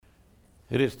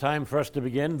It is time for us to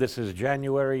begin. This is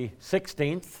January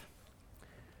 16th,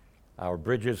 our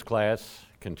Bridges class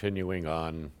continuing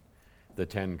on the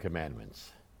Ten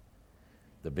Commandments,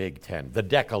 the Big Ten, the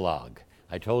Decalogue.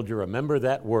 I told you, remember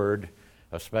that word,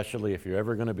 especially if you're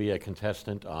ever going to be a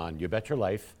contestant on You Bet Your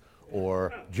Life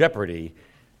or Jeopardy.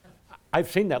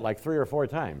 I've seen that like 3 or 4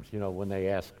 times, when they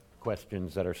ask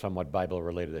questions that are somewhat Bible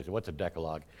related. They say, what's a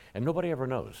Decalogue? And nobody ever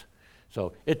knows.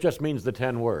 So it just means the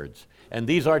 10 words. And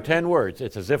these are 10 words.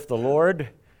 It's as if the Lord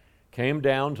came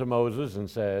down to Moses and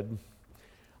said,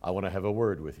 I want to have a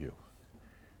word with you.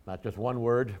 Not just one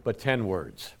word, but 10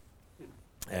 words.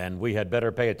 And we had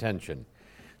better pay attention.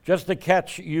 Just to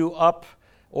catch you up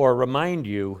or remind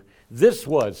you, this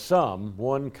was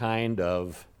one kind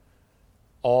of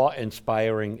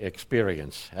awe-inspiring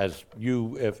experience. As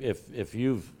you, if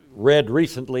you've read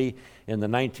recently in the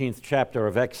 19th chapter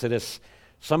of Exodus,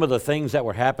 some of the things that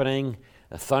were happening,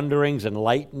 thunderings and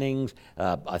lightnings,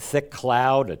 a thick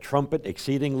cloud, a trumpet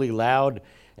exceedingly loud,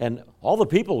 and all the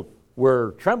people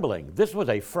were trembling. This was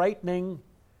a frightening,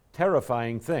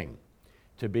 terrifying thing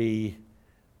to be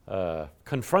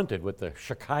confronted with the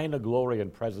Shekinah glory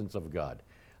and presence of God.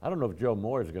 I don't know if Joe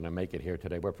Moore is going to make it here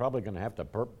today. We're probably going to have to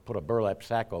put a burlap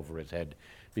sack over his head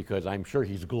because I'm sure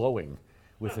he's glowing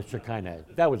with the Shekinah.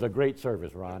 That was a great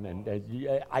service, Ron, and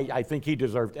I think he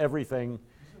deserved everything.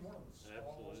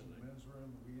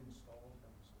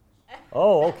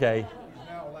 Oh, okay.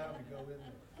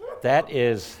 That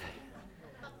is,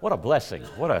 what a blessing,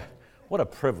 what a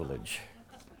privilege.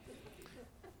 I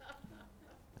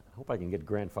hope I can get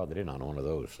grandfathered in on one of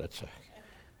those.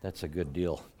 That's a good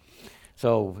deal.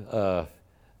 So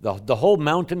the whole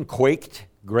mountain quaked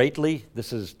greatly.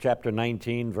 This is chapter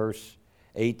 19, verse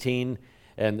 18.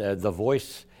 And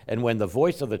and when the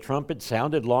voice of the trumpet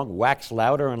sounded long, waxed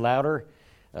louder and louder,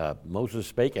 Moses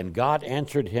spake, and God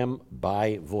answered him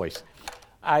by voice.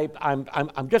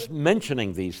 I'm just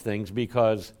mentioning these things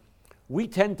because we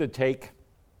tend to take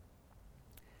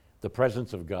the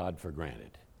presence of God for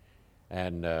granted.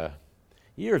 And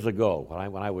years ago,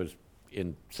 when I was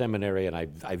in seminary, and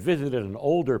I visited an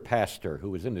older pastor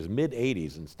who was in his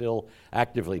mid-80s and still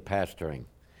actively pastoring,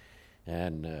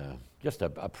 and just a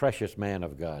precious man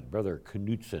of God, Brother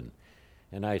Knutson.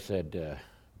 And I said,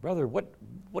 Brother, what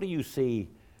do you see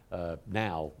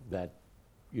now that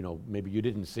maybe you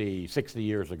didn't see 60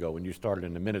 years ago when you started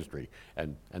in the ministry?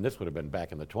 And this would have been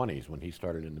back in the 20s when he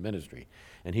started in the ministry.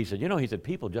 And he said,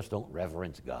 people just don't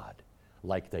reverence God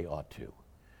like they ought to.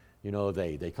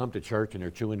 They come to church and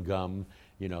they're chewing gum,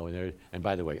 and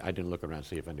by the way, I didn't look around to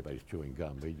see if anybody's chewing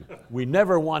gum. We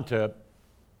never want to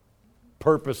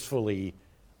purposefully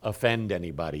offend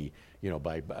anybody,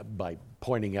 by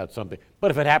pointing out something.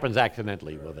 But if it happens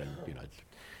accidentally, well then,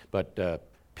 But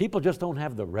people just don't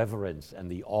have the reverence and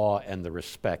the awe and the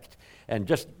respect. And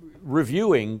just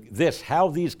reviewing this, how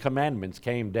these commandments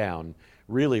came down,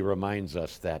 really reminds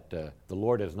us that the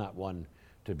Lord is not one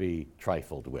to be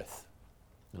trifled with.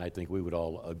 And I think we would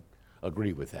all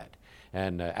agree with that.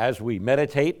 And as we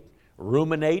meditate,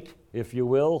 ruminate, if you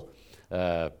will,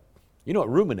 you know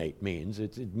what ruminate means?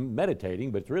 It's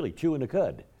meditating, but it's really chewing the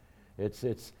cud.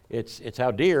 It's how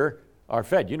deer are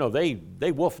fed.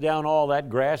 They wolf down all that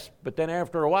grass, but then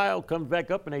after a while it comes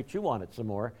back up and they chew on it some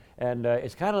more. And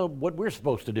it's kind of what we're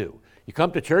supposed to do. You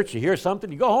come to church, you hear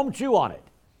something, you go home and chew on it.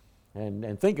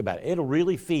 And think about it. It'll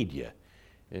really feed you.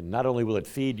 And not only will it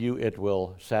feed you, it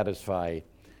will satisfy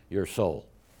your soul.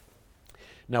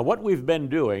 Now, what we've been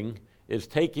doing is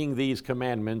taking these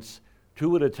commandments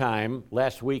 2 at a time.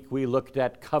 Last week we looked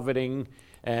at coveting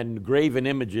and graven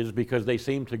images because they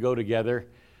seem to go together.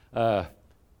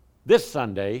 This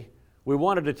Sunday, we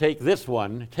wanted to take this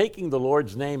one, taking the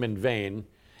Lord's name in vain,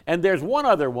 and there's one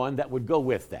other one that would go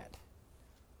with that,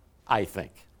 I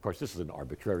think. Of course, this is an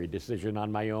arbitrary decision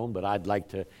on my own, but I'd like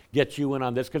to get you in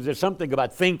on this because there's something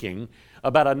about thinking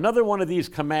about another one of these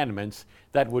commandments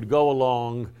that would go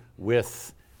along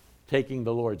with taking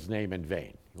the Lord's name in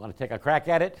vain. You want to take a crack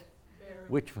at it?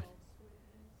 Which one?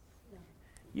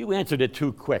 You answered it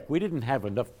too quick. We didn't have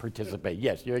enough participate.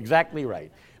 Yes, you're exactly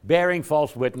right. Bearing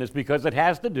false witness, because it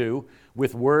has to do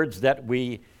with words that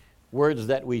we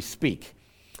speak.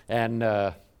 And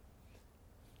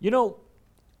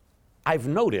I've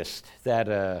noticed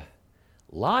that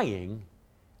lying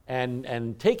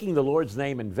and taking the Lord's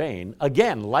name in vain,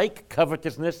 again, like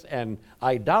covetousness and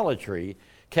idolatry,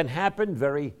 can happen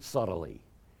very subtly.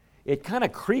 It kind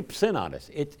of creeps in on us.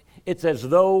 It's as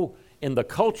though in the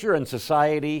culture and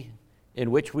society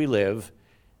in which we live,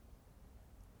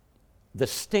 the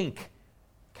stink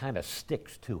kind of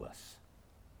sticks to us.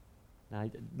 Now,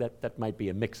 that might be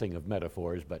a mixing of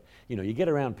metaphors, but you get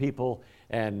around people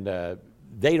and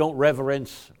they don't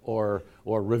reverence or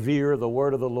revere the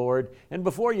word of the Lord. And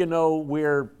before you know,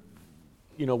 we're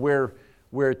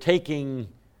taking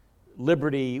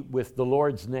liberty with the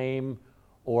Lord's name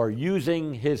or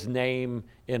using his name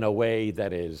in a way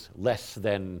that is less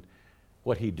than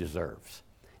what he deserves.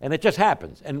 And it just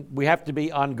happens, and we have to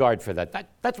be on guard for that.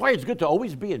 That's why it's good to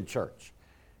always be in church.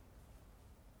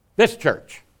 This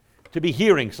church, to be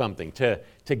hearing something, to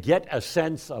get a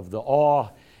sense of the awe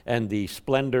and the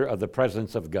splendor of the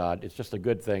presence of God. It's just a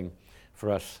good thing for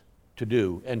us to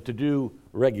do, and to do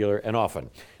regular and often.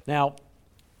 Now,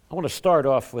 I want to start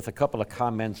off with a couple of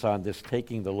comments on this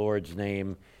taking the Lord's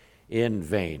name in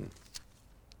vain.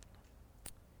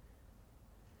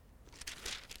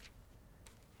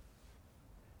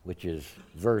 Which is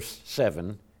verse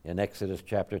 7 in Exodus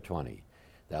chapter 20.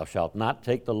 Thou shalt not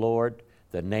take the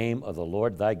name of the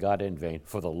Lord thy God in vain,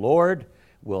 for the Lord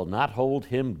will not hold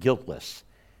him guiltless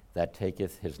that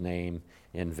taketh his name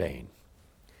in vain.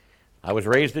 I was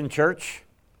raised in church,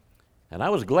 and I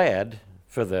was glad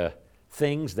for the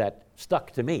things that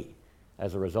stuck to me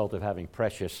as a result of having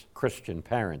precious Christian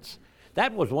parents.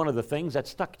 That was one of the things that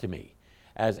stuck to me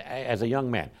as a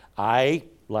young man. I,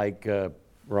 like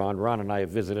Ron and I have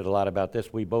visited a lot about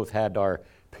this. We both had our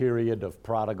period of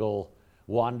prodigal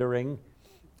wandering.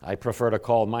 I prefer to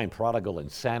call mine prodigal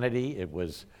insanity. It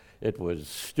was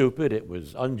stupid. It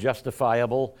was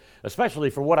unjustifiable, especially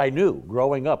for what I knew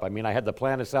growing up. I mean, I had the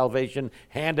plan of salvation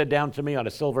handed down to me on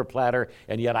a silver platter,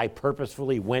 and yet I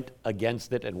purposefully went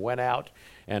against it and went out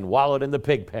and wallowed in the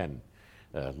pig pen,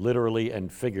 literally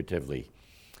and figuratively.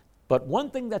 But one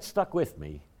thing that stuck with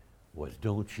me was,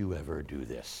 don't you ever do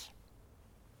this.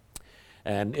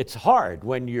 And it's hard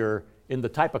when you're in the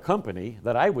type of company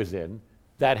that I was in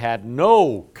that had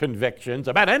no convictions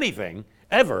about anything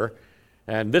ever.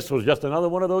 And this was just another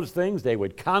one of those things. They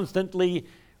would constantly,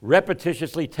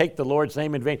 repetitiously take the Lord's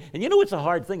name in vain. And you know what's a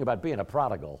hard thing about being a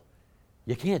prodigal?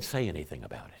 You can't say anything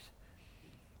about it.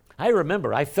 I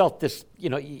remember I felt this,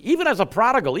 even as a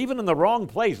prodigal, even in the wrong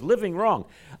place, living wrong,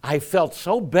 I felt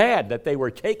so bad that they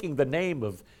were taking the name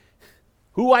of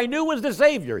who I knew was the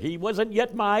Savior. He wasn't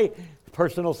yet my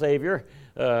personal Savior.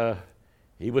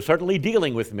 He was certainly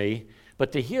dealing with me.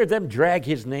 But to hear them drag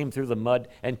his name through the mud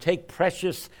and take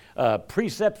precious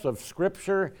precepts of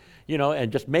Scripture,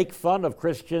 and just make fun of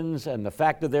Christians and the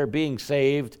fact that they're being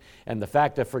saved and the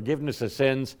fact of forgiveness of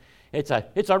sins, it's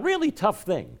a really tough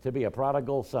thing to be a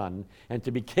prodigal son and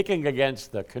to be kicking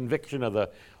against the conviction of the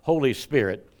Holy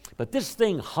Spirit. But this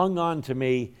thing hung on to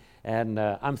me, and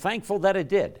I'm thankful that it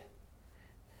did.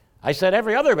 I said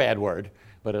every other bad word,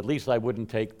 but at least I wouldn't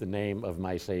take the name of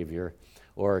my Savior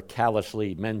or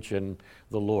callously mention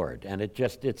the Lord. And it's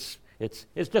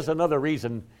just another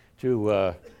reason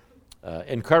to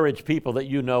encourage people that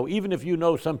even if you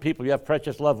know some people, you have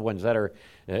precious loved ones that are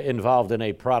involved in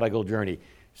a prodigal journey.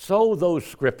 Sow those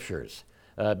scriptures.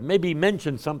 Maybe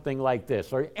mention something like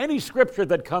this, or any scripture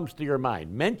that comes to your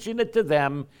mind. Mention it to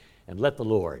them, and let the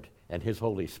Lord and his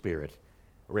Holy Spirit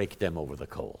rake them over the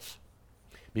coals.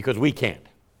 Because we can't.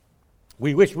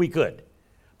 We wish we could,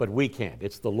 but we can't.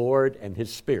 It's the Lord and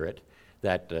his Spirit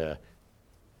that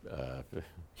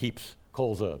heaps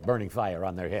coals of burning fire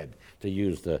on their head, to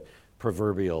use the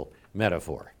proverbial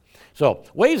metaphor. So,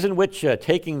 ways in which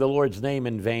taking the Lord's name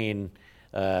in vain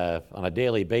on a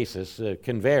daily basis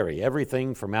can vary.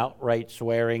 Everything from outright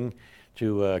swearing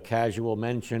to casual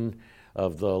mention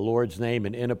of the Lord's name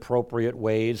in inappropriate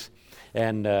ways.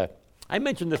 And I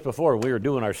mentioned this before when we were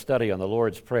doing our study on the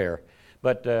Lord's Prayer,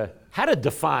 but how to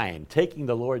define taking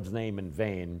the Lord's name in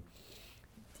vain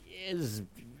is,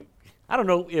 I don't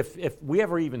know if we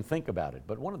ever even think about it,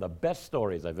 but one of the best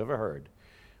stories I've ever heard.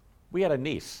 We had a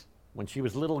niece when she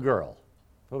was a little girl.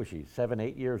 What was she, 7,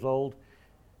 8 years old?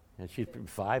 And she's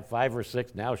 5 or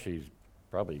 6. Now she's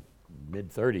probably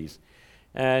mid-30s.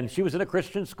 And she was in a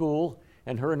Christian school,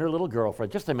 and her little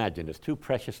girlfriend, just imagine this, 2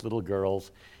 precious little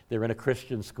girls. They're in a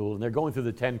Christian school, and they're going through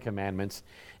the 10 Commandments,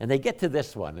 and they get to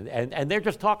this one, and they're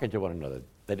just talking to one another.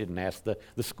 They didn't ask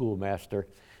the schoolmaster,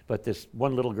 but this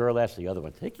one little girl asked the other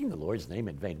one, taking the Lord's name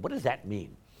in vain, what does that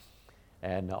mean?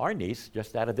 And our niece,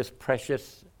 just out of this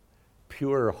precious,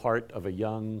 pure heart of a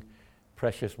young,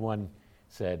 precious one,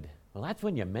 said, well, that's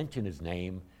when you mention his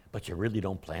name, but you really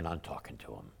don't plan on talking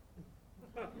to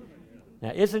him.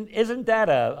 Now, isn't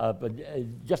that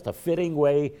just a fitting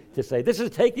way to say, this is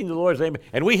taking the Lord's name?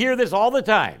 And we hear this all the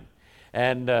time.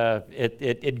 And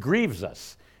it grieves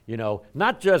us,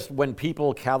 not just when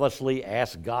people callously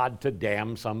ask God to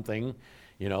damn something,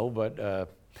 but,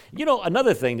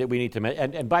 another thing that we need to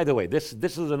mention, and by the way, this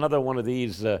is another one of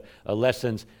these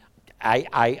lessons.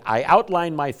 I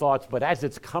outline my thoughts, but as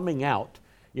it's coming out,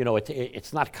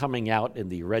 it's not coming out in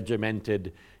the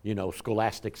regimented,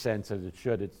 scholastic sense as it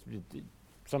should.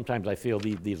 Sometimes I feel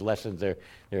these lessons, they're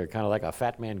kind of like a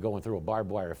fat man going through a barbed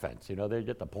wire fence. They're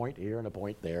just a point here and a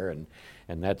point there,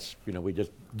 and that's, we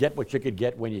just get what you could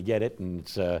get when you get it, and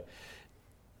it's,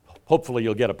 hopefully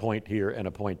you'll get a point here and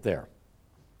a point there.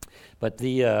 But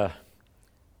the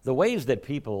ways that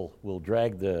people will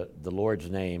drag the Lord's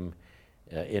name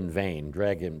in vain,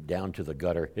 drag him down to the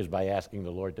gutter, is by asking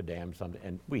the Lord to damn something,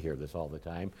 and we hear this all the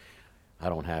time. I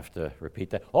don't have to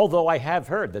repeat that. Although I have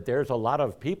heard that there's a lot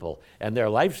of people and their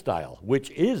lifestyle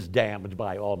which is damned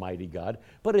by Almighty God,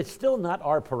 but it's still not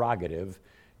our prerogative,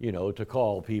 to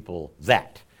call people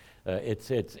that.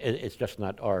 It's just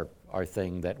not our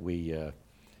thing that we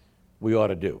ought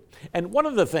to do. And one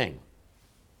of the things,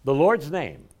 the Lord's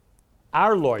name,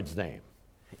 our Lord's name,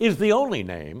 is the only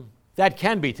name that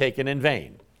can be taken in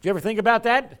vain. Did you ever think about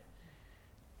that?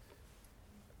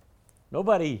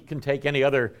 Nobody can take any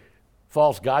other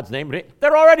false god's name.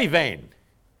 They're already vain,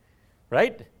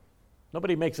 right?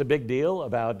 Nobody makes a big deal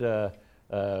about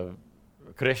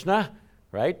Krishna,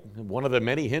 right? One of the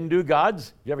many Hindu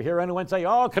gods. You ever hear anyone say,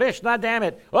 "Oh, Krishna, damn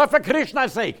it. Oh, for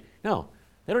Krishna's sake." No,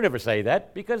 they don't ever say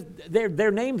that because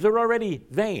their names are already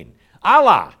vain.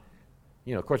 Allah.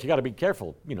 Of course, you got to be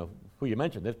careful, who you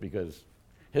mention this, because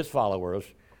his followers,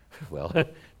 well,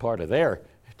 part of their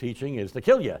teaching is to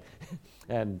kill you.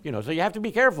 And, so you have to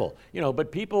be careful,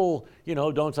 but people,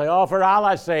 don't say, "Oh, for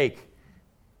Allah's sake."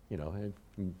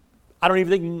 I don't even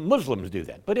think Muslims do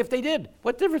that. But if they did,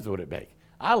 what difference would it make?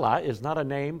 Allah is not a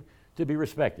name to be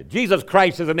respected. Jesus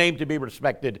Christ is a name to be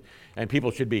respected, and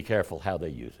people should be careful how they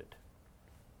use it.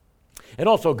 And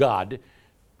also God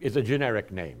is a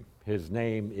generic name. His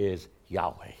name is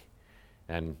Yahweh.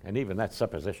 And even that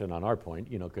supposition on our point,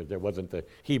 because there wasn't the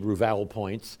Hebrew vowel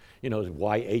points,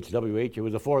 YHWH, it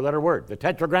was a four-letter word. The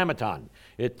tetragrammaton,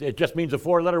 it just means a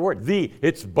four-letter word.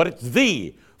 But it's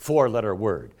the four-letter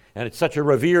word. And it's such a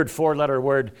revered four-letter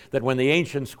word that when the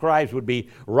ancient scribes would be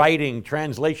writing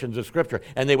translations of Scripture,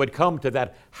 and they would come to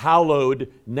that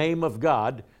hallowed name of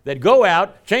God, they'd go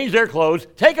out, change their clothes,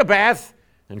 take a bath,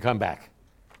 and come back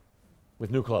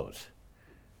with new clothes.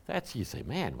 You say,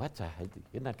 man,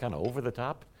 isn't that kind of over the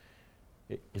top?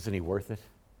 Isn't he worth it?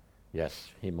 Yes,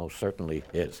 he most certainly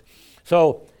is.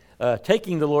 So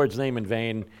taking the Lord's name in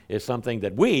vain is something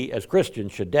that we as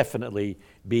Christians should definitely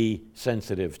be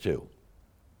sensitive to.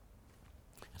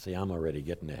 See, I'm already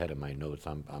getting ahead of my notes.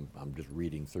 I'm just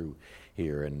reading through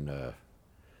here, and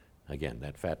again,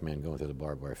 that fat man going through the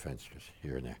barbed wire fence just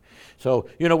here and there. So,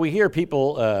 we hear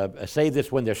people say this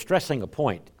when they're stressing a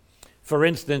point. For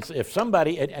instance, if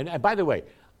somebody, and by the way,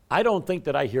 I don't think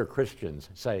that I hear Christians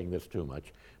saying this too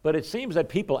much, but it seems that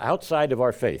people outside of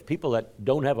our faith, people that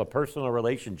don't have a personal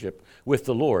relationship with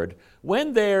the Lord,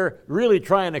 when they're really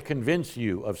trying to convince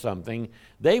you of something,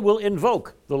 they will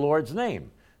invoke the Lord's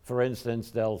name. For instance,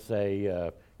 they'll say,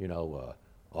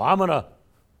 I'm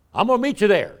gonna meet you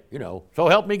there, so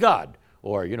help me God,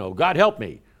 or, God help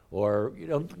me, or,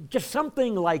 just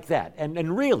something like that.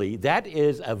 And really, that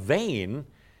is a vain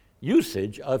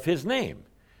usage of his name.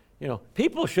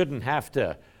 People shouldn't have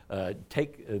to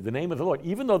take the name of the Lord,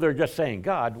 even though they're just saying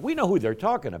God. We know who they're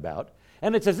talking about,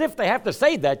 and it's as if they have to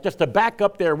say that just to back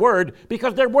up their word,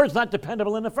 because their word's not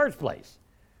dependable in the first place.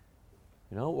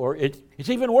 Or it's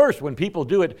even worse when people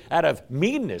do it out of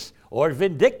meanness or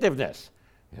vindictiveness.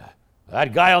 Yeah,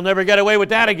 that guy will never get away with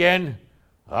that again.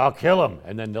 I'll kill him.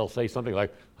 And then they'll say something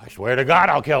like, "I swear to God,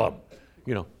 I'll kill him."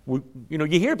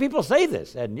 You hear people say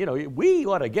this, and, we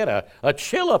ought to get a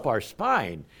chill up our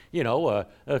spine,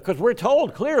 because we're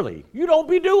told clearly, you don't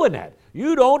be doing that.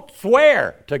 You don't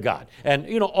swear to God. And,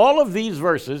 all of these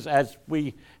verses, as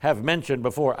we have mentioned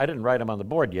before, I didn't write them on the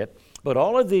board yet, but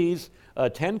all of these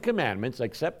 10 commandments,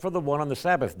 except for the one on the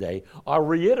Sabbath day, are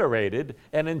reiterated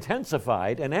and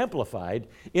intensified and amplified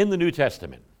in the New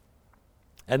Testament.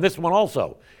 And this one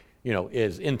also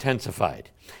is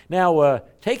intensified. Now,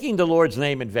 taking the Lord's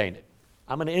name in vain,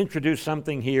 I'm going to introduce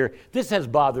something here. This has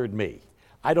bothered me.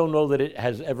 I don't know that it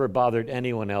has ever bothered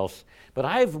anyone else, but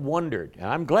I've wondered, and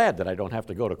I'm glad that I don't have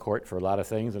to go to court for a lot of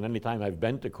things, and anytime I've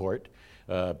been to court,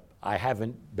 I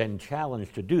haven't been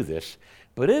challenged to do this,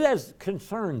 but it has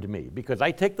concerned me, because I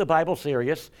take the Bible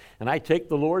serious, and I take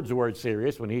the Lord's word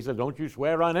serious when he says, don't you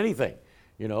swear on anything,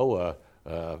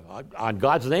 on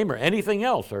God's name or anything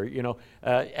else, or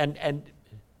and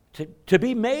to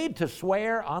be made to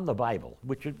swear on the Bible,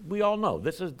 which we all know,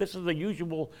 this is the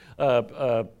usual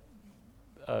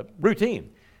routine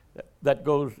that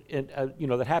goes in,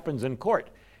 that happens in court,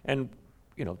 and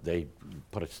they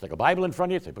stick a Bible in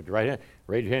front of you, they put your right hand,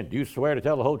 raise your hand, do you swear to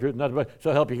tell the whole truth and nothing but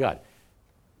so help you God?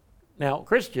 Now,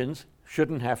 Christians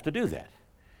shouldn't have to do that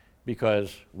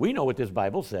because we know what this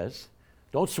Bible says.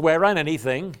 Don't swear on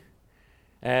anything.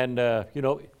 And,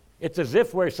 it's as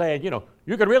if we're saying,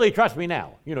 you can really trust me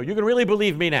now. You can really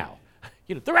believe me now.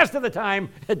 The rest of the time,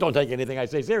 don't take anything I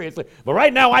say seriously. But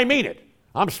right now, I mean it.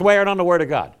 I'm swearing on the Word of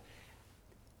God.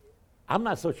 I'm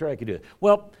not so sure I could do it.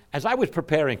 Well, as I was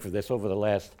preparing for this over the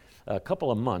last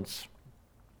couple of months,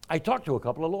 I talked to a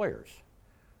couple of lawyers,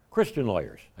 Christian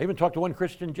lawyers. I even talked to one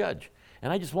Christian judge.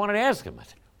 And I just wanted to ask him, I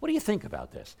said, what do you think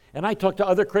about this? And I talked to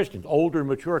other Christians, older,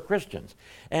 mature Christians.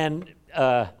 And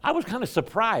I was kind of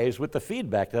surprised with the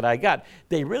feedback that I got.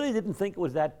 They really didn't think it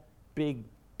was that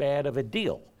bad of a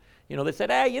deal. They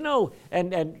said,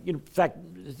 and in fact,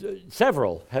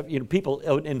 several people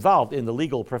involved in the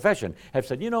legal profession have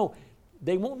said,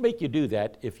 they won't make you do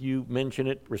that if you mention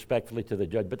it respectfully to the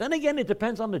judge. But then again, it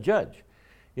depends on the judge.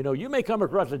 You may come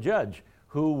across a judge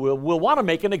who will want to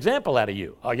make an example out of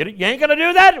you. Oh, you ain't going to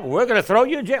do that? We're going to throw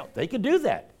you in jail. They could do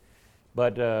that.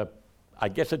 But I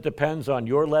guess it depends on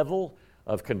your level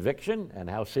of conviction and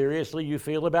how seriously you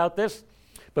feel about this.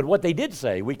 But what they did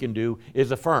say we can do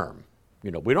is affirm. We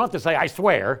don't have to say, I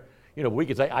swear. We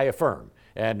could say, I affirm.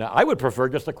 And I would prefer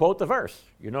just to quote the verse.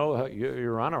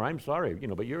 Your Honor, I'm sorry,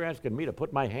 but you're asking me to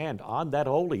put my hand on that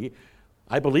holy,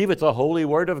 I believe it's a holy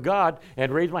word of God,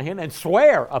 and raise my hand and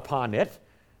swear upon it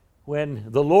when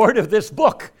the Lord of this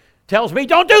book tells me,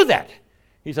 don't do that.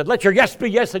 He said, let your yes be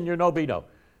yes and your no be no.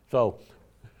 So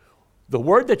the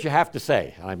word that you have to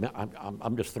say,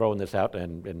 I'm just throwing this out,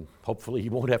 and hopefully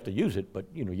you won't have to use it, but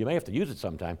you may have to use it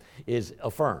sometime, is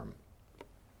affirm.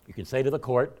 You can say to the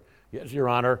court, yes, Your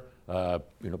Honor,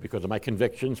 because of my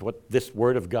convictions, what this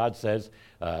word of God says,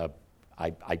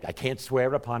 I can't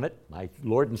swear upon it. My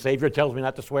Lord and Savior tells me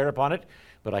not to swear upon it,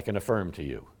 but I can affirm to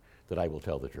you that I will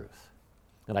tell the truth.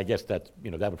 And I guess that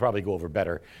would probably go over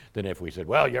better than if we said,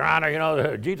 well, Your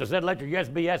Honor, Jesus said, let your yes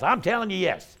be yes. I'm telling you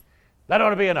yes. That ought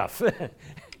to be enough.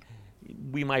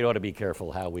 We might ought to be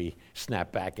careful how we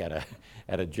snap back at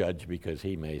a judge, because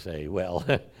he may say, well,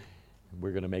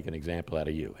 we're going to make an example out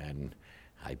of you. And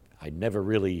I never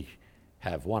really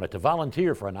have wanted to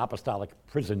volunteer for an apostolic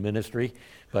prison ministry,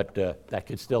 but that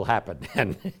could still happen.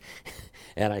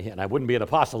 And I wouldn't be an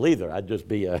apostle either. I'd just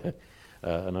be an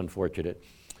unfortunate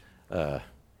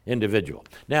individual.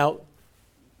 Now,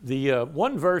 the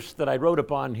one verse that I wrote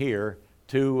upon here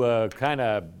to kind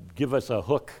of give us a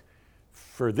hook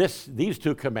for these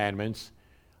two commandments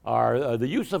are the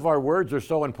use of our words are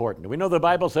so important. We know the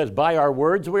Bible says, by our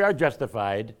words we are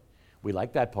justified. We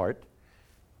like that part.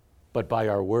 But by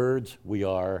our words we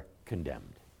are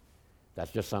condemned.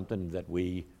 That's just something that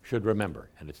we should remember.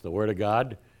 And it's the Word of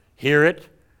God. Hear it.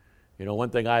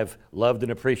 One thing I've loved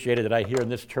and appreciated that I hear in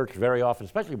this church very often,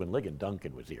 especially when Ligon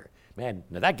Duncan was here. Man,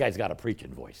 now that guy's got a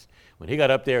preaching voice. When he got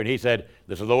up there and he said,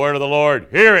 this is the word of the Lord,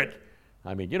 hear it.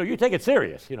 I mean, you take it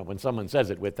serious, when someone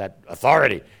says it with that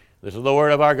authority. This is the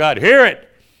word of our God, hear it.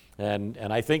 And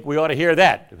I think we ought to hear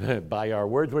that. By our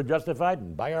words we're justified,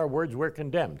 and by our words we're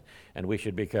condemned. And we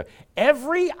should be careful.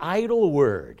 Every idle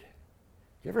word,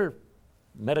 you ever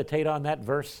meditate on that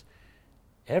verse?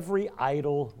 Every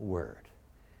idle word.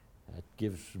 That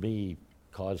gives me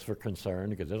cause for concern,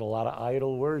 because there's a lot of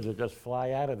idle words that just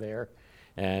fly out of there.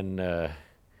 And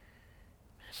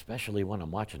especially when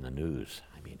I'm watching the news.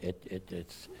 I mean,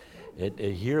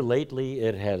 here lately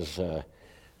it has,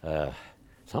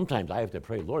 sometimes I have to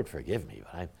pray, Lord, forgive me.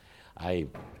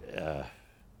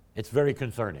 It's very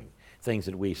concerning, things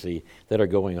that we see that are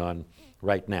going on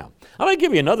right now. I'm going to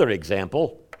give you another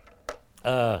example.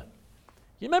 You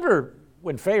remember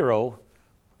when Pharaoh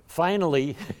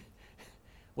finally,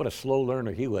 what a slow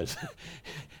learner he was,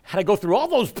 had to go through all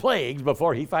those plagues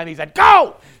before he finally said,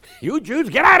 go! You Jews,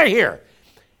 get out of here!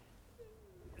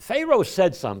 Pharaoh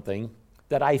said something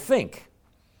that I think,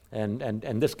 and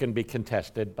this can be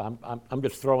contested, I'm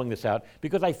just throwing this out,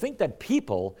 because I think that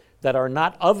people that are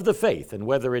not of the faith, and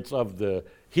whether it's of the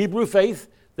Hebrew faith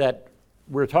that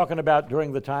we're talking about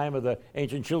during the time of the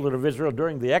ancient children of Israel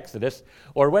during the Exodus,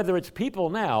 or whether it's people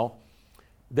now,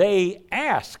 they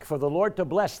ask for the Lord to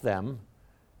bless them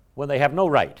when they have no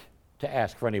right to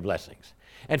ask for any blessings.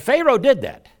 And Pharaoh did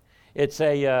that. It's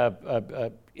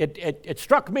it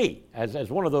struck me as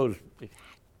one of those,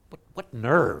 what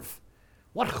nerve,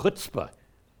 what chutzpah.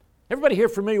 Everybody here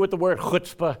familiar with the word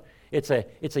chutzpah? It's a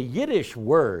Yiddish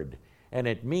word, and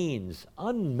it means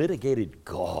unmitigated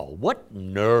gall. What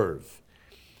nerve.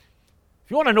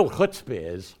 If you want to know what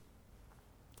chutzpah is,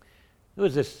 there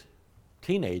was this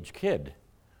teenage kid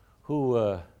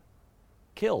who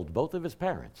killed both of his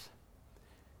parents.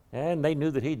 And they knew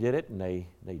that he did it, and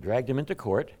they dragged him into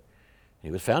court.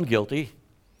 He was found guilty,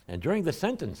 And during the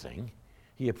sentencing,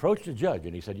 he approached the judge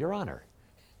and he said, "Your Honor,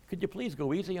 could you please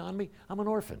go easy on me? I'm an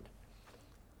orphan."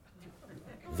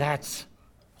 That's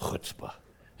chutzpah.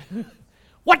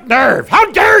 What nerve?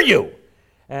 How dare you?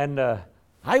 And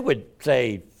I would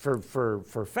say for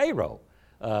Pharaoh,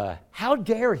 how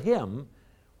dare him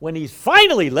when he's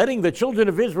finally letting the children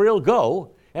of Israel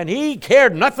go, and he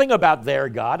cared nothing about their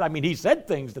God. I mean, he said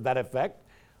things to that effect.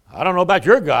 "I don't know about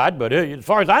your God, but as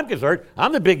far as I'm concerned,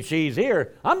 I'm the big cheese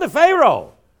here. I'm the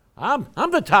Pharaoh.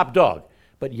 I'm the top dog."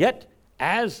 But yet,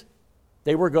 as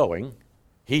they were going,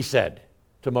 he said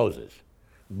to Moses,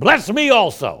 "Bless me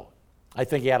also." I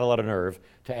think he had a lot of nerve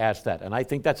to ask that. And I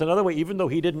think that's another way, even though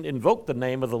he didn't invoke the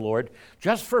name of the Lord,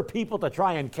 just for people to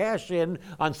try and cash in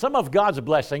on some of God's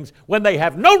blessings when they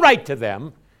have no right to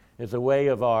them, is a way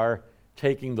of our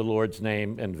taking the Lord's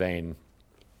name in vain.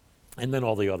 And then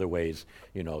all the other ways,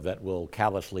 that will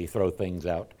callously throw things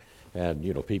out. And,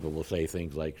 people will say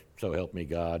things like, "So help me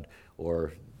God,"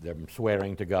 or they're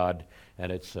swearing to God. And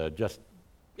it's just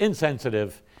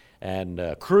insensitive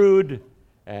and crude.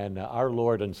 And our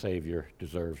Lord and Savior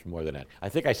deserves more than that. I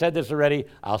think I said this already.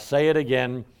 I'll say it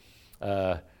again.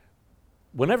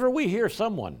 Whenever we hear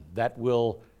someone that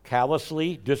will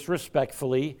callously,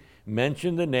 disrespectfully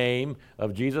mention the name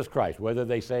of Jesus Christ, whether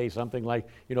they say something like,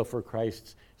 "For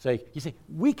Christ's sake," you say,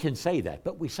 we can say that,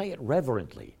 but we say it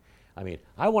reverently. I mean,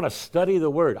 I want to study the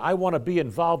Word. I want to be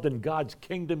involved in God's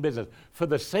kingdom business for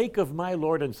the sake of my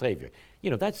Lord and Savior.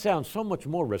 That sounds so much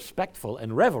more respectful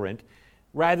and reverent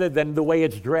rather than the way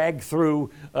it's dragged through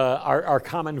our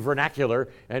common vernacular,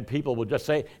 and people will just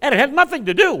say, and it has nothing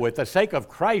to do with the sake of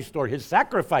Christ or his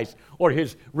sacrifice or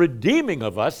his redeeming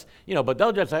of us, but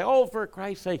they'll just say, "Oh, for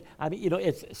Christ's sake." I mean,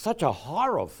 it's such a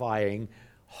horrifying,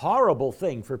 horrible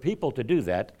thing for people to do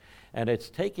that, and it's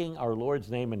taking our Lord's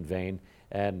name in vain.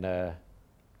 And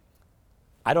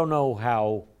I don't know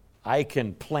how I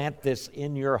can plant this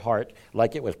in your heart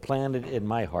like it was planted in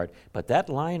my heart. But that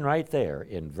line right there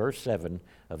in verse 7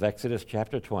 of Exodus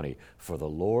chapter 20, "For the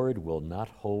Lord will not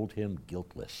hold him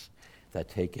guiltless that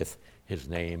taketh his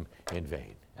name in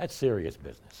vain." That's serious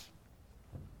business.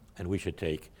 And we should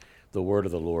take the word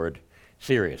of the Lord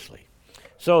seriously.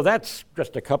 So that's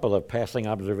just a couple of passing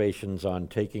observations on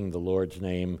taking the Lord's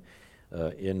name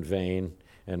in vain.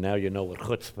 And now you know what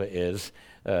chutzpah is.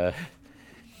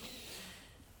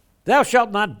 "Thou shalt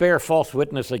not bear false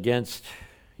witness against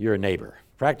your neighbor."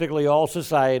 Practically all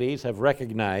societies have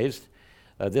recognized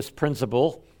this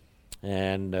principle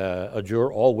and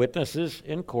adjure all witnesses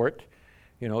in court,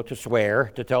 to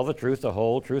swear, to tell the truth, the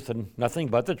whole truth, and nothing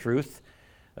but the truth.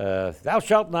 "Thou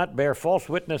shalt not bear false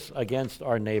witness against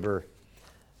our neighbor."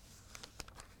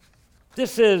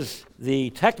 This is the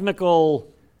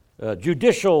technical,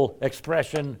 judicial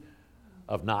expression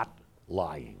of not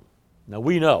lying. Now,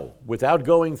 we know, without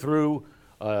going through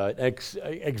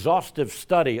exhaustive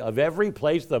study of every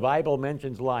place the Bible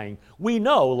mentions lying, we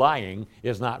know lying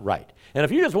is not right. And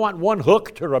if you just want one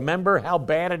hook to remember how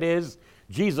bad it is,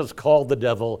 Jesus called the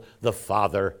devil the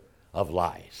father of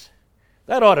lies.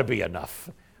 That ought to be enough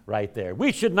right there.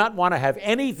 We should not want to have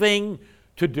anything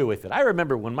to do with it. I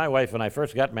remember when my wife and I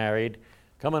first got married,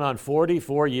 coming on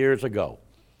 44 years ago,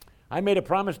 I made a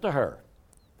promise to her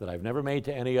that I've never made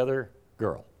to any other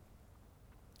girl.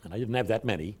 And I didn't have that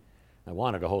many. I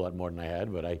wanted a whole lot more than I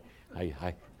had, but I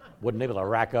wasn't able to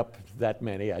rack up that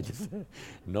many.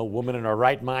 No woman in her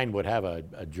right mind would have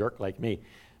a jerk like me.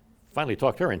 Finally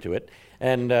talked her into it.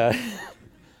 And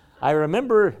I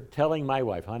remember telling my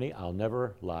wife, "Honey, I'll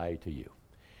never lie to you.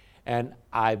 And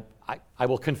I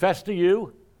will confess to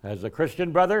you as a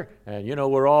Christian brother, and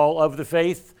we're all of the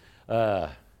faith.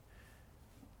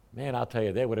 Man, I'll tell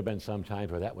you, there would have been some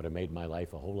times where that would have made my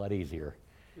life a whole lot easier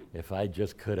if I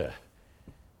just could have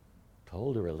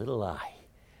told her a little lie."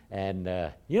 And,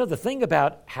 the thing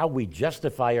about how we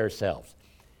justify ourselves,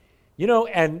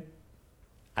 and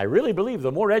I really believe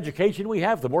the more education we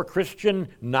have, the more Christian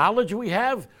knowledge we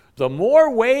have, the more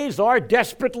ways our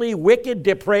desperately wicked,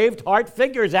 depraved heart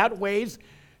figures out ways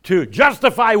to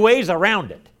justify ways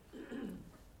around it.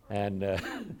 And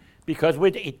because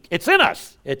it's in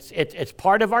us. It's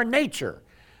part of our nature.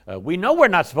 We know we're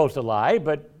not supposed to lie,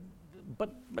 but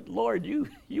Lord,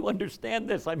 you understand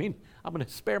this. I mean, I'm going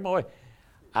to spare my wife.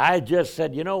 I just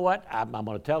said, you know what? I'm going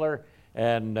to tell her,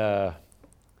 and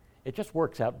it just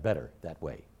works out better that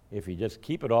way. If you just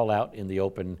keep it all out in the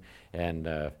open. And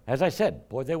as I said,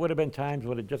 boy, there would have been times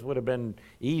when it just would have been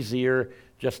easier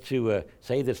just to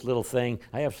say this little thing.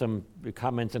 I have some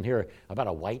comments in here about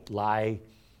a white lie.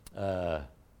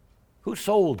 Who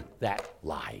sold that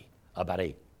lie about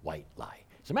a white lie?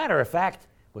 As a matter of fact,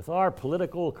 with our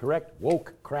political correct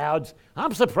woke crowds,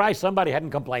 I'm surprised somebody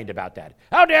hadn't complained about that.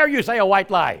 How dare you say a white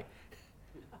lie?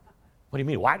 What do you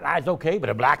mean, white lie's okay, but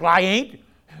a black lie ain't?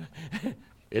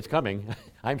 It's coming.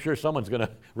 I'm sure someone's going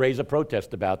to raise a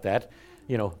protest about that.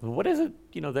 What is it,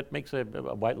 that makes a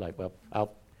white lie? Well,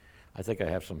 I think I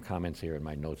have some comments here in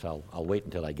my notes. I'll wait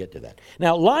until I get to that.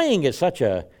 Now, lying is such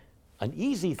an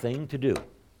easy thing to do.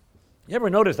 You ever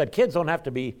notice that kids don't have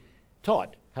to be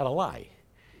taught how to lie?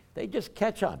 They just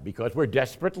catch on because we're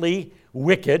desperately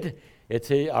wicked.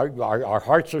 Our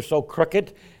hearts are so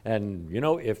crooked, and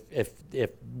if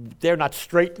they're not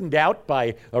straightened out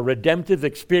by a redemptive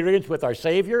experience with our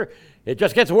Savior, it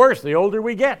just gets worse the older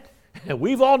we get.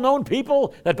 We've all known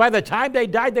people that by the time they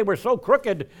died, they were so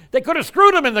crooked, they could have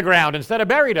screwed them in the ground instead of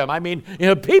buried them. I mean,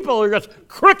 people are just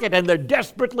crooked and they're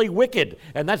desperately wicked,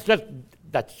 and that's just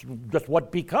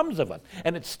what becomes of us.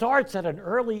 And it starts at an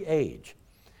early age,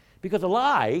 because a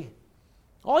lie,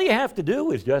 all you have to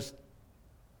do is just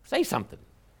say something.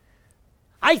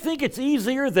 I think it's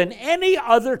easier than any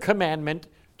other commandment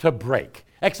to break,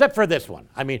 except for this one.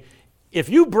 I mean, if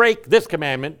you break this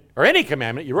commandment, or any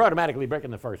commandment, you're automatically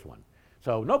breaking the first one.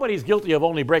 So nobody's guilty of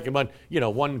only breaking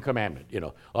one commandment.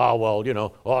 You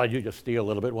just steal a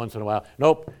little bit once in a while.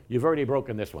 Nope, you've already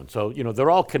broken this one. So, they're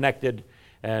all connected,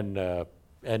 and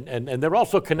they're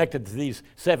also connected to these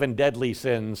 7 deadly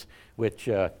sins, which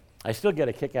I still get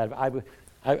a kick out of.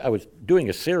 I was doing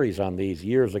a series on these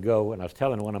years ago, and I was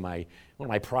telling one of my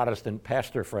Protestant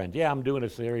pastor friends, I'm doing a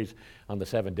series on the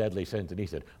 7 deadly sins, and he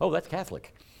said, oh, that's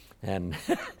Catholic. And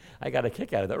I got a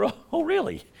kick out of that. Oh,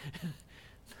 really? Is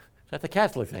that the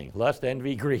Catholic thing? Lust,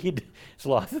 envy, greed,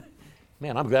 sloth.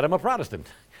 Man, I'm glad I'm a Protestant.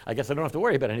 I guess I don't have to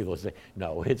worry about any of those things.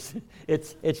 No, it's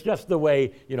just the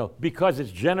way, because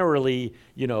it's generally,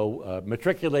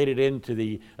 matriculated into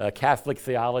the Catholic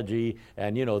theology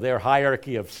and, their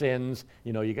hierarchy of sins.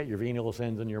 You got your venial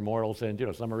sins and your moral sins.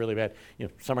 Some are really bad.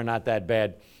 Some are not that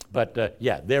bad. But,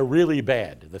 they're really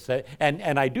bad.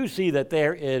 And I do see that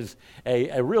there is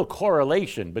a real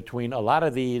correlation between a lot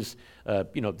of these,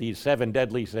 these 7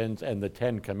 deadly sins and the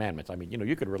 10 commandments. I mean,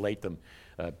 you could relate them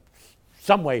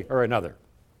some way or another.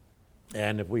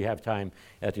 And if we have time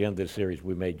at the end of this series,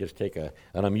 we may just take an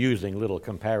amusing little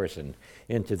comparison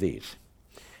into these.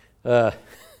 How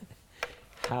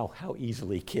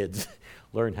easily kids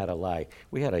learn how to lie.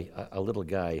 We had a little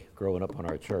guy growing up on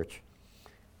our church.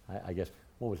 I guess,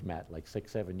 what was Matt, like 6,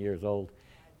 7 years old?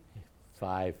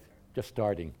 5, just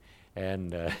starting.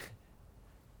 And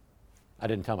I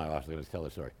didn't tell my wife I was going to tell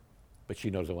the story, but she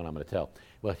knows the one I'm going to tell.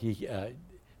 Well,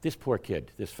 this poor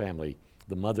kid, this family,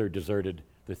 the mother deserted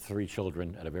the 3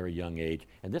 children at a very young age,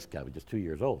 and this guy was just 2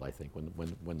 years old, I think,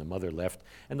 when the mother left,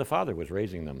 and the father was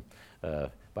raising them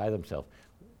by themselves.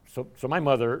 So my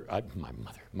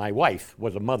wife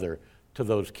was a mother to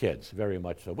those kids, very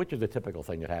much so, which is a typical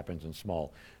thing that happens in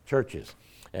small churches.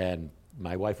 And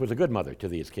my wife was a good mother to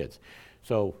these kids.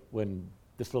 So when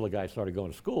this little guy started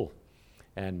going to school,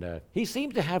 and he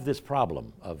seemed to have this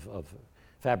problem of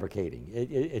fabricating.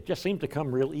 It just seemed to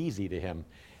come real easy to him.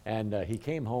 And he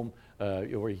came home,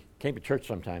 or he came to church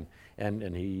sometime,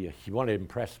 and he wanted to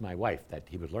impress my wife that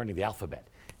he was learning the alphabet.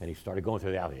 And he started going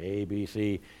through the alphabet, A, B,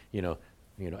 C,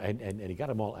 and he got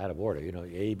them all out of order,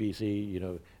 A, B, C,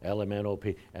 L, M, N, O,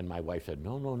 P. And my wife said,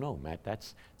 no, Matt,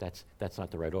 that's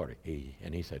not the right order.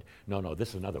 And he said, no, this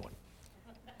is another one.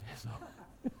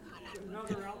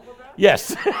 Another alphabet?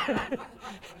 Yes.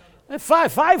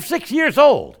 5, 6 years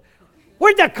old.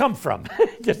 Where'd that come from?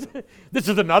 This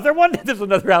is another one? This is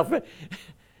another alphabet?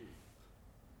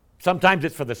 Sometimes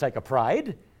it's for the sake of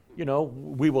pride.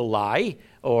 We will lie,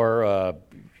 or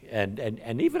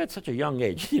and even at such a young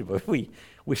age,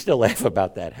 we still laugh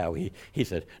about that, how he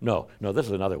said, no, this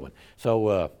is another one.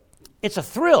 So it's a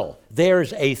thrill.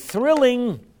 There's a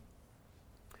thrilling,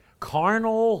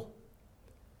 carnal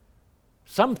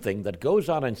something that goes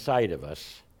on inside of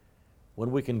us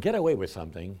when we can get away with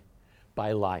something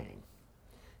by lying.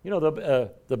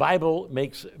 The Bible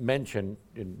makes mention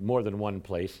in more than one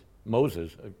place,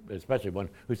 Moses, especially one,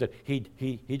 who said he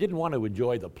didn't want to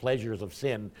enjoy the pleasures of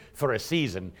sin for a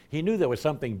season. He knew there was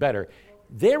something better.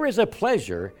 There is a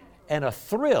pleasure and a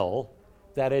thrill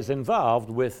that is involved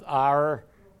with our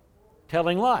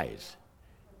telling lies,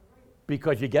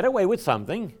 because you get away with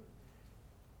something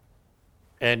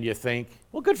and you think,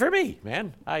 well, good for me,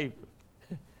 man. I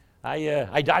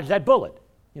dodged that bullet.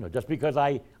 Just because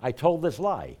I told this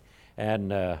lie.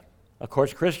 And, of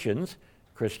course, Christians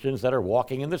that are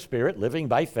walking in the Spirit, living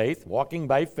by faith, walking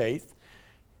by faith,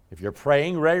 if you're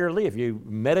praying regularly, if you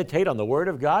meditate on the Word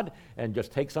of God and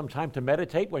just take some time to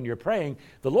meditate when you're praying,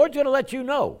 the Lord's going to let you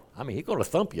know. I mean, He's going to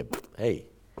thump you. Hey,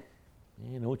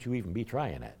 don't you even be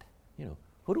trying that.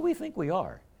 Who do we think we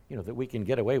are, that we can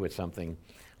get away with something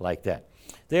like that?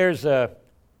 There's a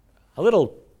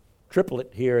little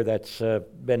triplet here that's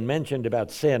been mentioned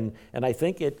about sin, and I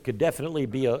think it could definitely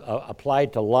be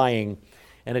applied to lying,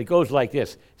 and it goes like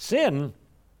this. Sin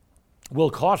will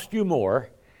cost you more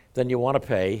than you want to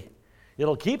pay.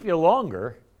 It'll keep you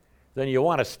longer than you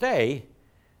want to stay,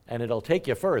 and it'll take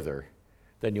you further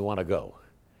than you want to go.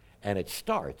 And it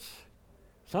starts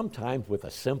sometimes with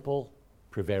a simple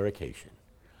prevarication,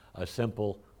 a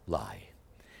simple lie.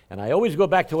 And I always go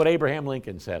back to what Abraham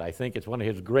Lincoln said. I think it's one of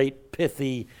his great,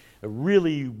 pithy,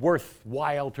 really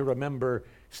worthwhile to remember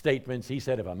statements. He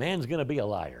said, if a man's going to be a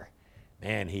liar,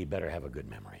 man, he better have a good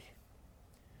memory.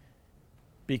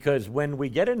 Because when we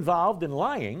get involved in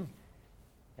lying,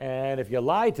 and if you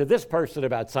lie to this person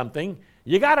about something,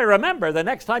 you got to remember the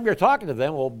next time you're talking to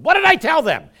them, well, what did I tell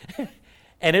them?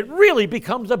 And it really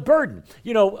becomes a burden.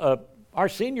 Our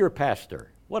senior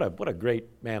pastor, what a great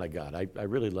man of God. I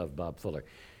really love Bob Fuller.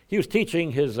 He was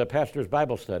teaching his pastor's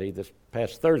Bible study this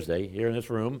past Thursday here in this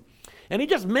room, and he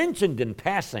just mentioned in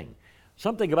passing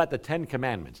something about the Ten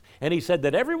Commandments. And he said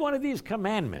that every one of these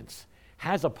commandments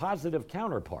has a positive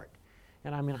counterpart.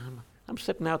 And I'm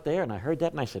sitting out there, and I heard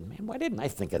that, and I said, man, why didn't I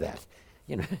think of that?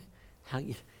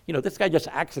 This guy just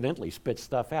accidentally spits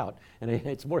stuff out, and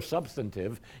it's more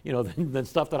substantive, than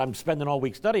stuff that I'm spending all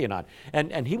week studying on.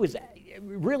 And he was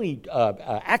really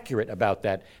accurate about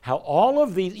that, how all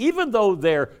of these, even though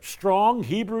they're strong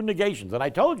Hebrew negations, and I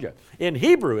told you, in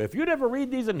Hebrew, if you'd ever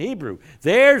read these in Hebrew,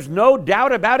 there's no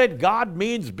doubt about it, God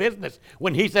means business.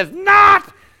 When he says,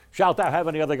 not shalt thou have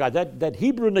any other God. That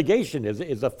Hebrew negation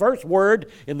is the first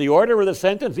word in the order of the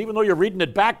sentence. Even though you're reading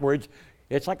it backwards,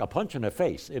 it's like a punch in the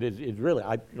face. It's really,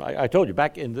 I told you,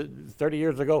 back in 30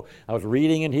 years ago, I was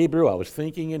reading in Hebrew, I was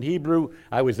thinking in Hebrew,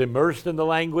 I was immersed in the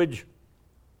language.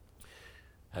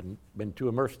 Hadn't been too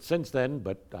immersed since then,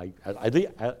 but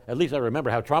at least I remember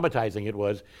how traumatizing it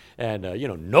was. And,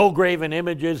 no graven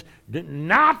images,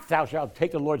 not thou shalt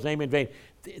take the Lord's name in vain.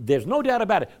 There's no doubt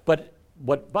about it. But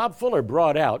what Bob Fuller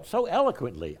brought out so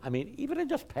eloquently, even in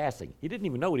just passing, he didn't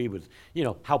even know what he was,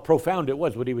 how profound it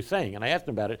was what he was saying. And I asked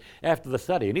him about it after the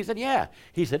study. And he said, yeah.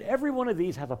 He said, every one of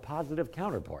these has a positive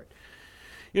counterpart.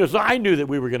 So I knew that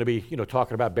we were going to be,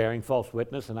 talking about bearing false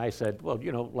witness. And I said, well,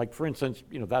 like for instance,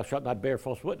 thou shalt not bear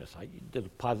false witness. There's a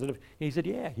positive. And he said,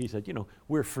 yeah. He said,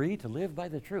 we're free to live by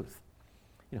the truth.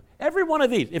 Every one of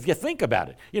these, if you think about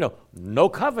it, no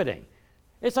coveting.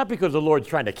 It's not because the Lord's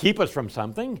trying to keep us from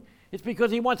something. It's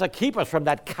because he wants to keep us from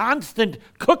that constant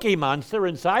cookie monster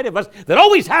inside of us that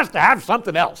always has to have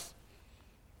something else.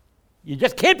 You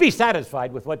just can't be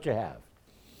satisfied with what you have.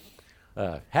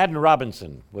 Haddon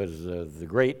Robinson was the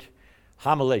great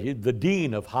the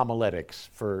dean of homiletics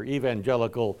for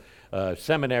evangelical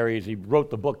seminaries. He wrote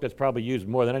the book that's probably used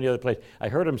more than any other place. I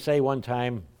heard him say one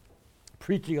time,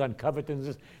 preaching on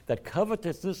covetousness, that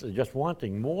covetousness is just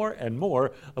wanting more and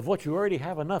more of what you already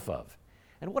have enough of.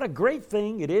 And what a great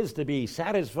thing it is to be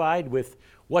satisfied with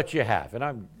what you have.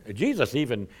 And Jesus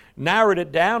even narrowed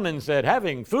it down and said,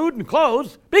 having food and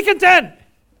clothes, be content.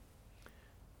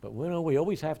 But we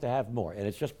always have to have more, and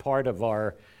it's just part of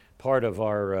our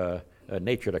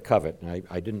nature to covet. And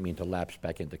I didn't mean to lapse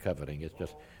back into coveting. It's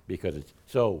just because it's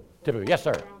so typical. Yes,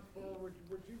 sir. Would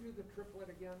you do the triplet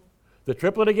again? The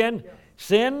triplet again? Yeah.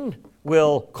 Sin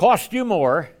will cost you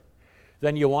more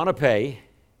than you want to pay.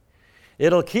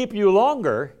 It'll keep you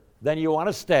longer than you want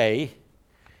to stay,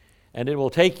 and it will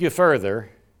take you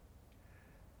further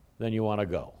than you want to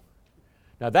go.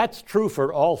 Now, that's true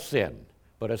for all sin,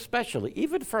 but especially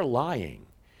even for lying.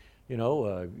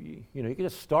 You can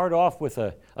just start off with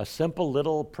a simple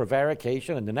little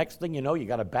prevarication, and the next thing you know, you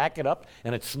got to back it up,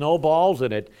 and it snowballs,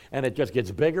 and it just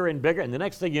gets bigger and bigger, and the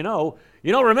next thing you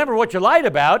don't remember what you lied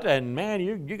about, and man,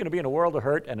 you're going to be in a world of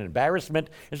hurt and embarrassment.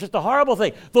 It's just a horrible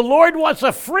thing. The Lord wants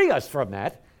to free us from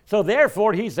that, so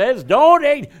therefore He says, don't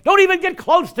even get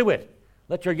close to it.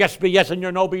 Let your yes be yes and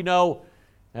your no be no,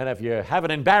 and if you have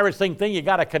an embarrassing thing you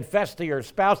got to confess to your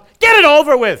spouse, get it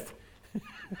over with.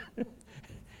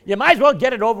 You might as well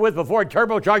get it over with before it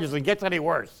turbocharges and gets any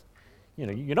worse.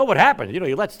 You know what happens.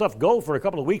 You let stuff go for a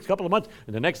couple of weeks, couple of months,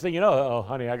 and the next thing you know, oh,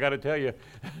 honey, I got to tell you,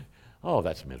 oh,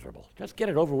 that's miserable. Just get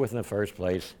it over with in the first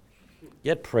place.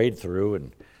 Get prayed through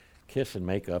and kiss and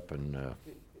make up, and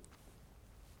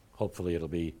hopefully it'll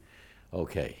be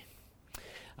okay.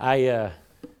 I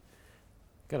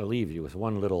got to leave you with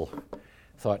one little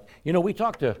thought. We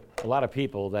talk to a lot of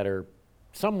people that are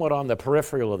somewhat on the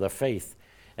peripheral of the faith.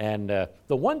 And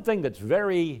the one thing that's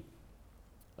very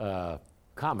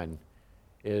common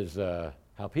is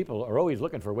how how people are always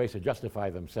looking for ways to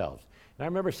justify themselves. And I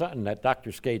remember something that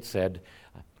Dr. Skates said.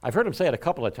 I've heard him say it a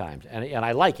couple of times, and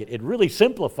I like it. It really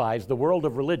simplifies the world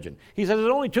of religion. He says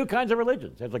there's only two kinds of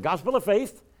religions. There's the gospel of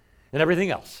faith and everything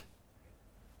else.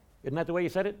 Isn't that the way he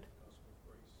said it?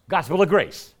 Gospel of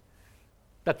grace.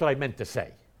 That's what I meant to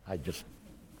say.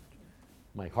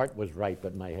 My heart was right,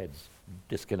 but my head's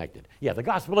disconnected. Yeah, the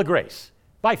gospel of grace,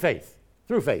 by faith,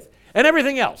 through faith, and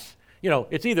everything else.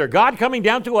 It's either God coming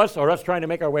down to us or us trying to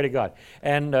make our way to God.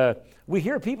 And we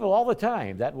hear people all the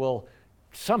time that will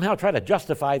somehow try to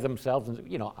justify themselves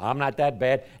and, I'm not that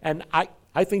bad. And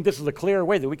I think this is a clear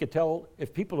way that we could tell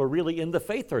if people are really in the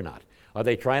faith or not. Are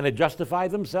they trying to justify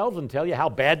themselves and tell you how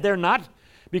bad they're not?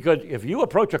 Because if you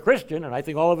approach a Christian, and I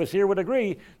think all of us here would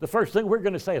agree, the first thing we're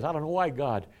going to say is, I don't know why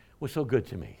God was so good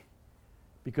to me.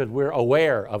 Because we're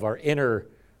aware of our inner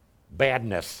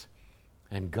badness,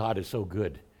 and God is so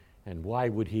good. And why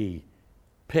would he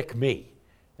pick me?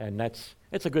 And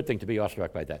it's a good thing to be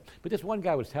awestruck by that. But this one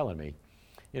guy was telling me,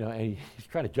 and he's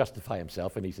trying to justify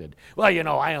himself, and he said, well,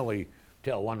 I only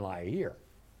tell one lie a year.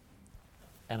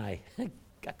 And I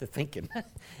got to thinking,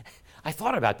 I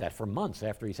thought about that for months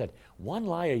after he said, one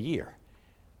lie a year.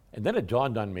 And then it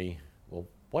dawned on me, well,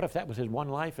 what if that was his one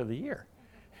lie for the year?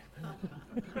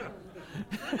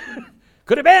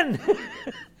 Could have been.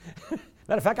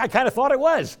 Matter of fact, I kind of thought it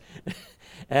was.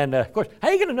 And, of course, how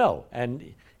are you going to know?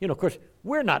 And, of course,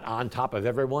 we're not on top of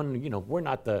everyone. We're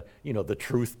not the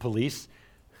truth police.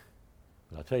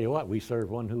 But I'll tell you what, we serve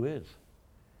one who is.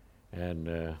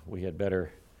 And we had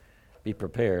better be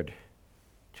prepared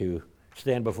to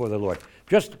stand before the Lord.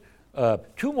 Just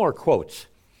two more quotes.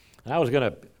 I was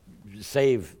going to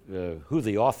save who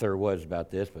the author was about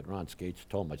this, but Ron Skates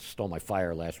stole my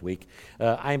fire last week.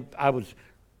 I was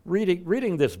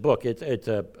reading this book. It's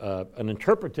an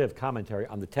interpretive commentary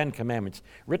on the Ten Commandments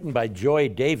written by Joy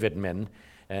Davidman.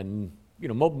 And,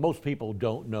 most people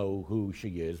don't know who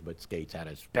she is, but Skates had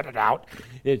to spit it out.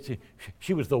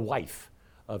 She was the wife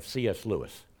of C.S.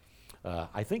 Lewis,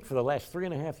 I think for the last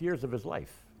 3.5 years of his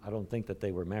life. I don't think that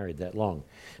they were married that long.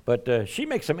 But she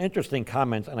makes some interesting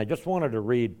comments, and I just wanted to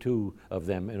read two of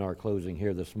them in our closing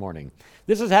here this morning.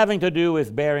 This is having to do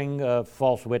with bearing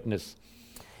false witness.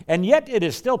 And yet it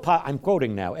is still, I'm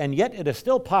quoting now, and yet it is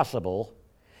still possible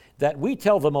that we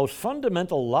tell the most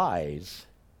fundamental lies,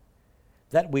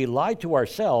 that we lie to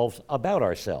ourselves about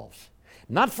ourselves,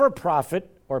 not for profit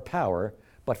or power,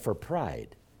 but for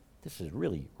pride. This is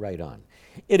really right on.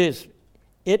 It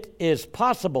is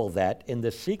possible that in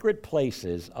the secret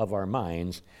places of our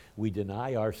minds, we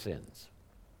deny our sins.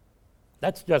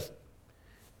 That's just,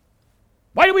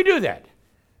 why do we do that?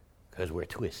 Because we're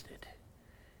twisted.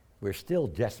 We're still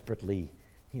desperately,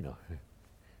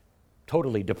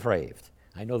 totally depraved.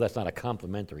 I know that's not a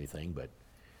complimentary thing, but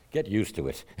get used to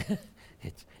it.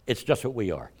 It's just what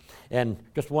we are. And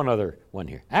just one other one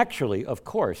here. Actually, of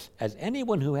course, as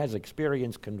anyone who has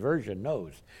experienced conversion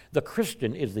knows, the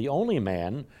Christian is the only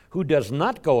man who does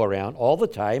not go around all the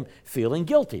time feeling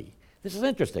guilty. This is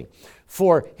interesting.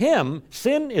 For him,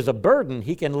 sin is a burden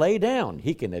he can lay down.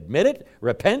 He can admit it,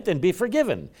 repent, and be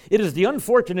forgiven. It is the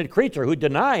unfortunate creature who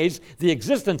denies the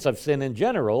existence of sin in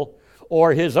general,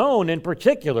 or his own in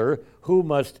particular, who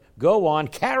must go on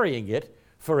carrying it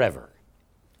forever.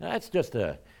 Now, that's just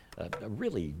a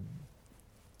really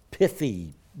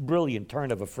pithy, brilliant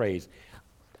turn of a phrase.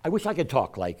 I wish I could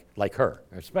talk like her,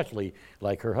 especially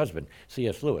like her husband,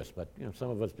 C.S. Lewis. But some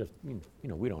of us just,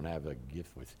 we don't have a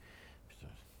gift with.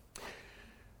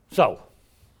 So,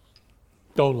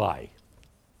 don't lie.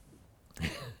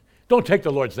 Don't take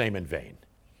the Lord's name in vain.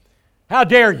 How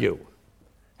dare you?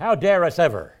 How dare us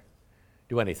ever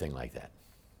do anything like that?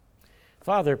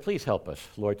 Father, please help us,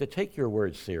 Lord, to take your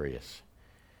word serious.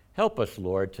 Help us,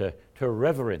 Lord, to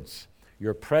reverence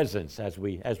your presence as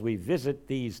we visit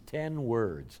these 10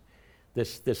 words,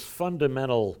 this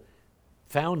fundamental,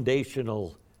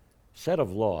 foundational set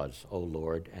of laws, O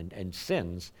Lord, and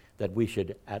sins that we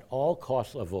should at all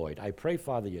costs avoid. I pray,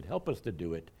 Father, you'd help us to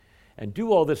do it and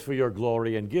do all this for your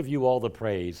glory and give you all the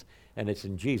praise. And it's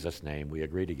in Jesus' name we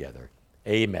agree together.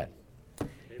 Amen.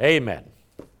 Amen.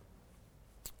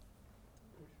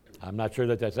 I'm not sure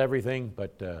that that's everything,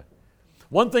 but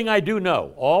one thing I do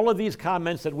know, all of these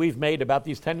comments that we've made about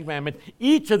these 10 commandments,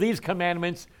 each of these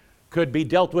commandments could be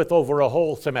dealt with over a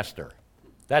whole semester.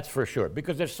 That's for sure,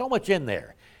 because there's so much in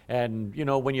there. And,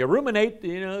 when you ruminate,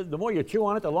 the more you chew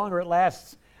on it, the longer it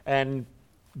lasts. And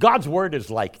God's word is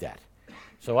like that.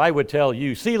 So I would tell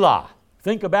you, Selah,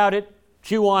 think about it,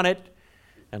 chew on it,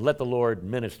 and let the Lord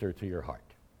minister to your heart.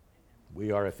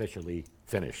 We are officially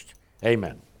finished.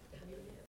 Amen.